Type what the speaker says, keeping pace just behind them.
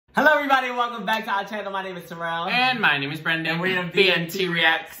Hello everybody, welcome back to our channel. My name is Terrell. And my name is Brendan. And we're BNT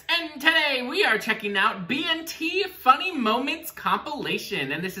Reacts. And today we are checking out BNT Funny Moments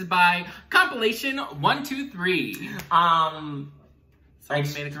compilation. And this is by compilation 123.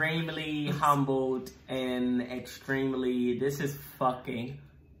 Extremely humbled and extremely, this is fucking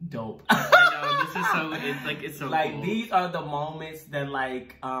dope. I know, this is so, it's so like cool. These are the moments that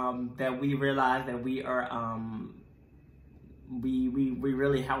that we realize that we are, we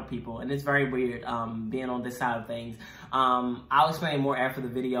really help people, and it's very weird being on this side of things. I'll explain more after the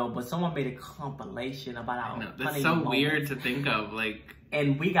video, but someone made a compilation about our that's so weird to think of, like,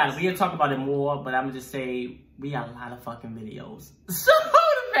 and we'll talk about it more, but I'm gonna just say we got a lot of fucking videos. So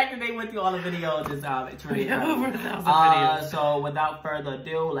the fact that they went through all the videos is it's really over 1,000 videos. So without further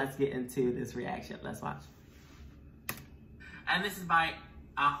ado, let's get into this reaction. Let's watch. And this is by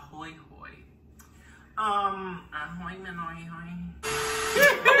Ahoy Hoy. Ahoy Manoy Hoy.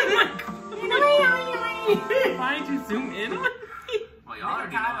 Why did you zoom in on me? Well, y'all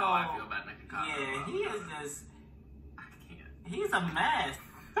already know how I feel about Nick Chicago. Yeah, he is just, I can't. He's a mess.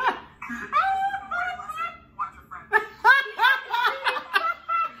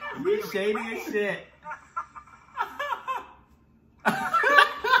 You shady as shit. I'm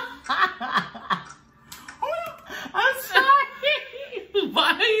sorry.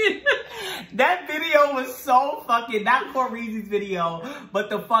 Why? That video was so fucking, not Correezy's video, but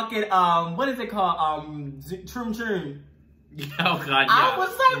the fucking, what is it called? Troom Troom. Oh god, yeah. I was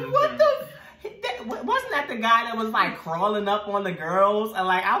like, what the? Wasn't that the guy that was like crawling up on the girls? And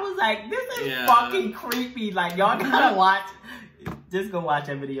like, I was like, this is fucking creepy. Like, y'all gotta watch. Just go watch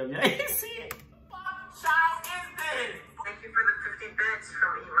that video. Y'all ain't see it. What child is this? Thank you for the 50 bits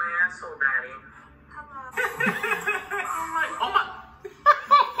from Eat My Asshole Daddy. Oh my.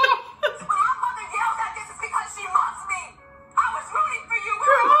 When my mother yells at this, it's because she loves me. I was rooting for you.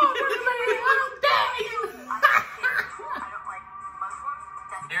 We're all rooting for you. I don't like Muslims.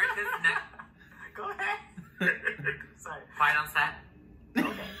 Eric is next. Go ahead. Sorry. Fight on set.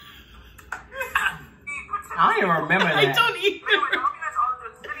 Okay. I don't even remember that. I don't even.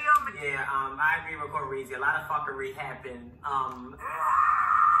 Yeah, I agree with Correezy. A lot of fuckery happened.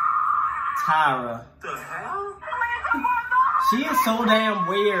 Tyra. The hell? She is so damn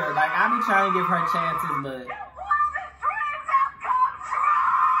weird. Like, I be trying to give her chances, but...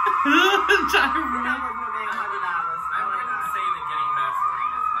 Tyra. I wouldn't say that getting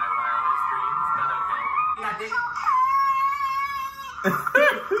Vaseline is my wildest dreams, but okay. Yeah, I did.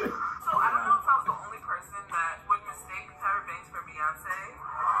 So I don't know if I was the only person that would mistake Tyra Banks for Beyonce.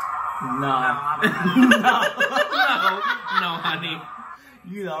 No. No, honey.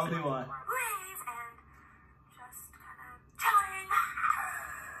 You the only one. Please, and just kind of telling.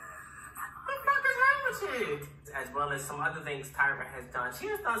 What the fuck is wrong with you? As well as some other things Tyra has done. She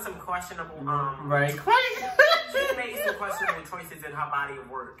has done some questionable, right. She's made some questionable choices in her body of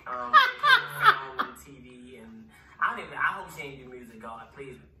work. Film and TV, and I hope she ain't do music, God,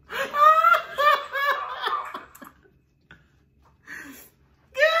 please.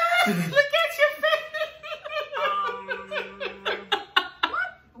 Look at your face.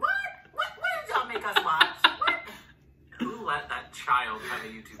 What did y'all make us watch? Who let that child have a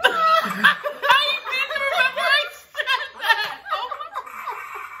YouTube I didn't remember I said that. Oh my god.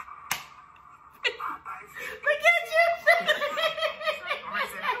 Look at your face.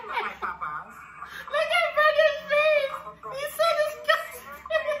 Look at Brendan's face. He's so disgusting.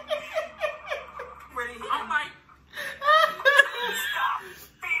 Oh my.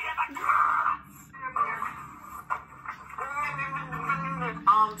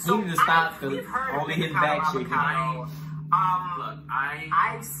 So he need to stop because only his back shaking. Look,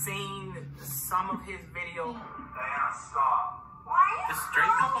 I've seen some of his videos. The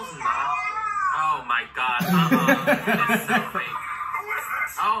straight couple's not. Oh my god. It's so fake.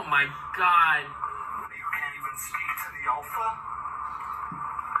 Oh my god. You can't even speak to the alpha.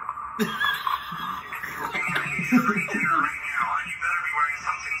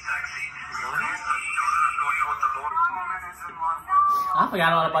 I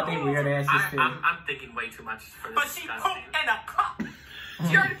forgot all about their weird asses too. I'm thinking way too much for this. But she pooped in a cup.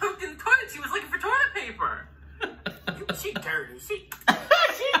 She already pooped in the toilet. She was looking for toilet paper. She dirty. She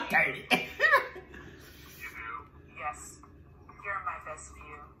dirty. Yes, you're my best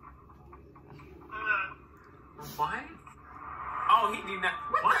view. What? Oh, he did not.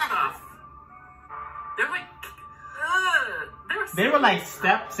 What the? They're like. They were like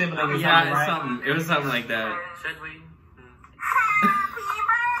step siblings or Yeah, something, right? something. It was something like that. Should we?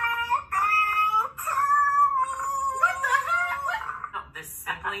 No, this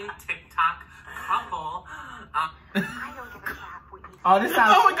sibling TikTok couple. I don't give a crap what you Oh, this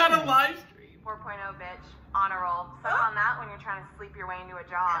sounds. Oh my god, a live stream. 4.0 bitch. On a roll. Suck on that when you're trying to sleep your way into a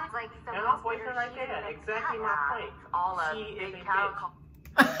job. It's like And my boyfriend right there. Exactly my point. It's all a She is big a cattle bitch. call.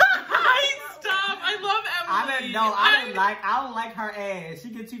 Stop! I love Emily. I don't like her ass. She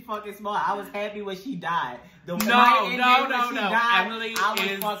gets too fucking small. I was happy when she died. No. Died, Emily I was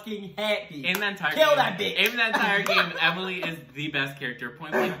is fucking happy. in the entire Kill game. that bitch. In the entire game, Emily is the best character.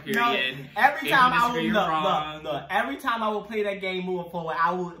 Point blank. Period. No, every time I disagree, will you're wrong. look. Every time I will play that game moving forward,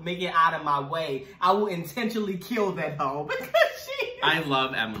 I will make it out of my way. I will intentionally kill that hoe because she. I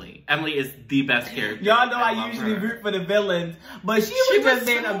love Emily. Emily is the best character. Y'all know I love usually her. root for the villains, but she She was was just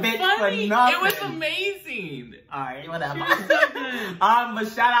being so a bitch funny. for nothing. It was amazing. Alright, whatever. She was so good. But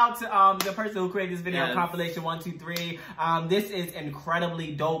shout out to the person who created this video, Yes. compilation 123. This is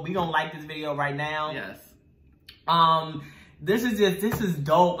incredibly dope. We don't like this video right now. Yes. This is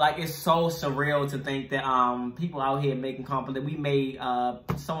dope. Like, it's so surreal to think that people out here making compilation. We made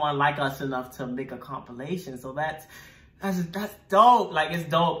someone like us enough to make a compilation. So that's dope. Like, it's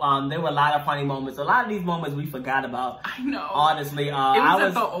dope. There were a lot of funny moments. A lot of these moments we forgot about. I know. Honestly, I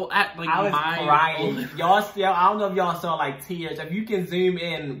was crying. Y'all still, I don't know if y'all saw like tears. If you can zoom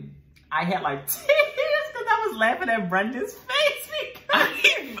in, I had like tears because I was laughing at Brenda's face.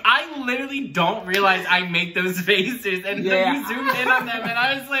 I literally don't realize I make those faces, and then you zoomed in on them, and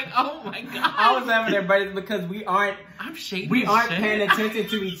I was like, "Oh my god!" I was laughing at Brenda's because we aren't paying attention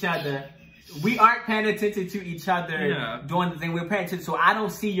to each other. We aren't paying attention to each other doing the thing. We're paying attention, so I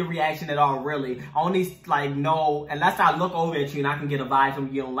don't see your reaction at all, really. I only, like, know, unless I look over at you and I can get a vibe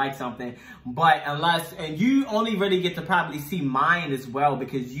from you don't like something. But and you only really get to probably see mine as well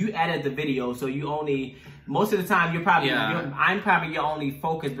because you edit the video, so you only, most of the time, you're probably, I'm probably your only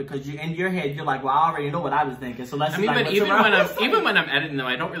focus because you in your head, you're like, well, I already know what I was thinking, so let's see, like, but even when I'm editing them,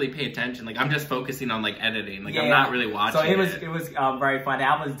 I don't really pay attention. Like, I'm just focusing on, like, editing. Like, I'm not really watching So it was very funny.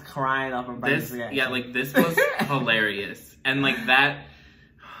 I was crying up and this was hilarious. And, like, that...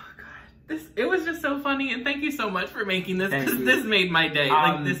 It was just so funny, and thank you so much for making this, because this made my day.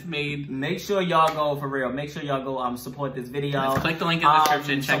 Make sure y'all go, for real, make sure y'all go support this video. Let's click the link in the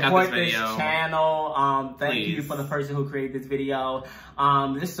description, check out this video. Support this channel. Thank you for the person who created this video.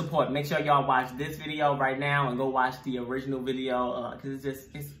 Just support. Make sure y'all watch this video right now and go watch the original video, because this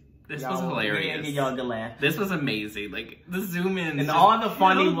was hilarious. Y'all a good laugh. This was amazing. Like, the zoom in and all the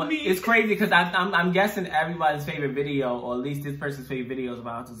funny ones. It's crazy because I'm guessing everybody's favorite video, or at least this person's favorite video,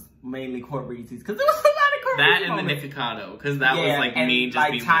 is mainly Court Reese's, because there was a lot of Court Reese's and the Nificado, because that was like me just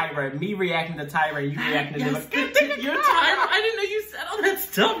like Tyra, me reacting to Tyra, and you reacting to your Tyra. I didn't know you said all that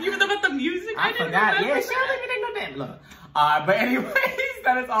stuff. You about the music. I forgot. Yeah, she don't even know that. Look. But anyways,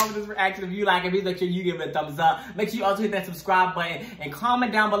 that is all for this reaction. If you like it, make sure you give it a thumbs up. Make sure you also hit that subscribe button and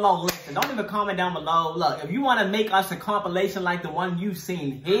comment down below. Listen, don't even comment down below. Look, if you want to make us a compilation like the one you've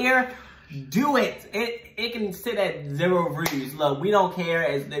seen here, do it. It can sit at 0 views. Look, we don't care.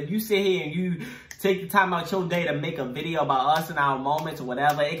 If you sit here and you take the time out your day to make a video about us and our moments or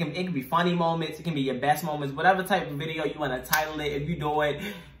whatever, it can be funny moments. It can be your best moments. Whatever type of video you want to title it, if you do it,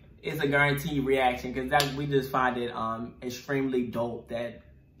 it's a guaranteed reaction, because we just find it extremely dope. That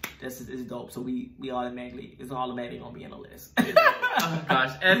this is dope, so it's automatically gonna be in the list. Oh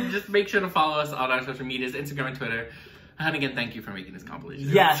gosh, and just make sure to follow us on our social medias, Instagram and Twitter. And again, thank you for making this compilation.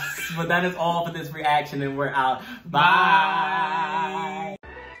 Yes, but that is all for this reaction, and we're out. Bye.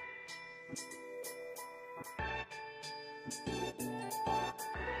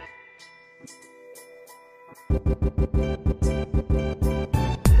 Bye.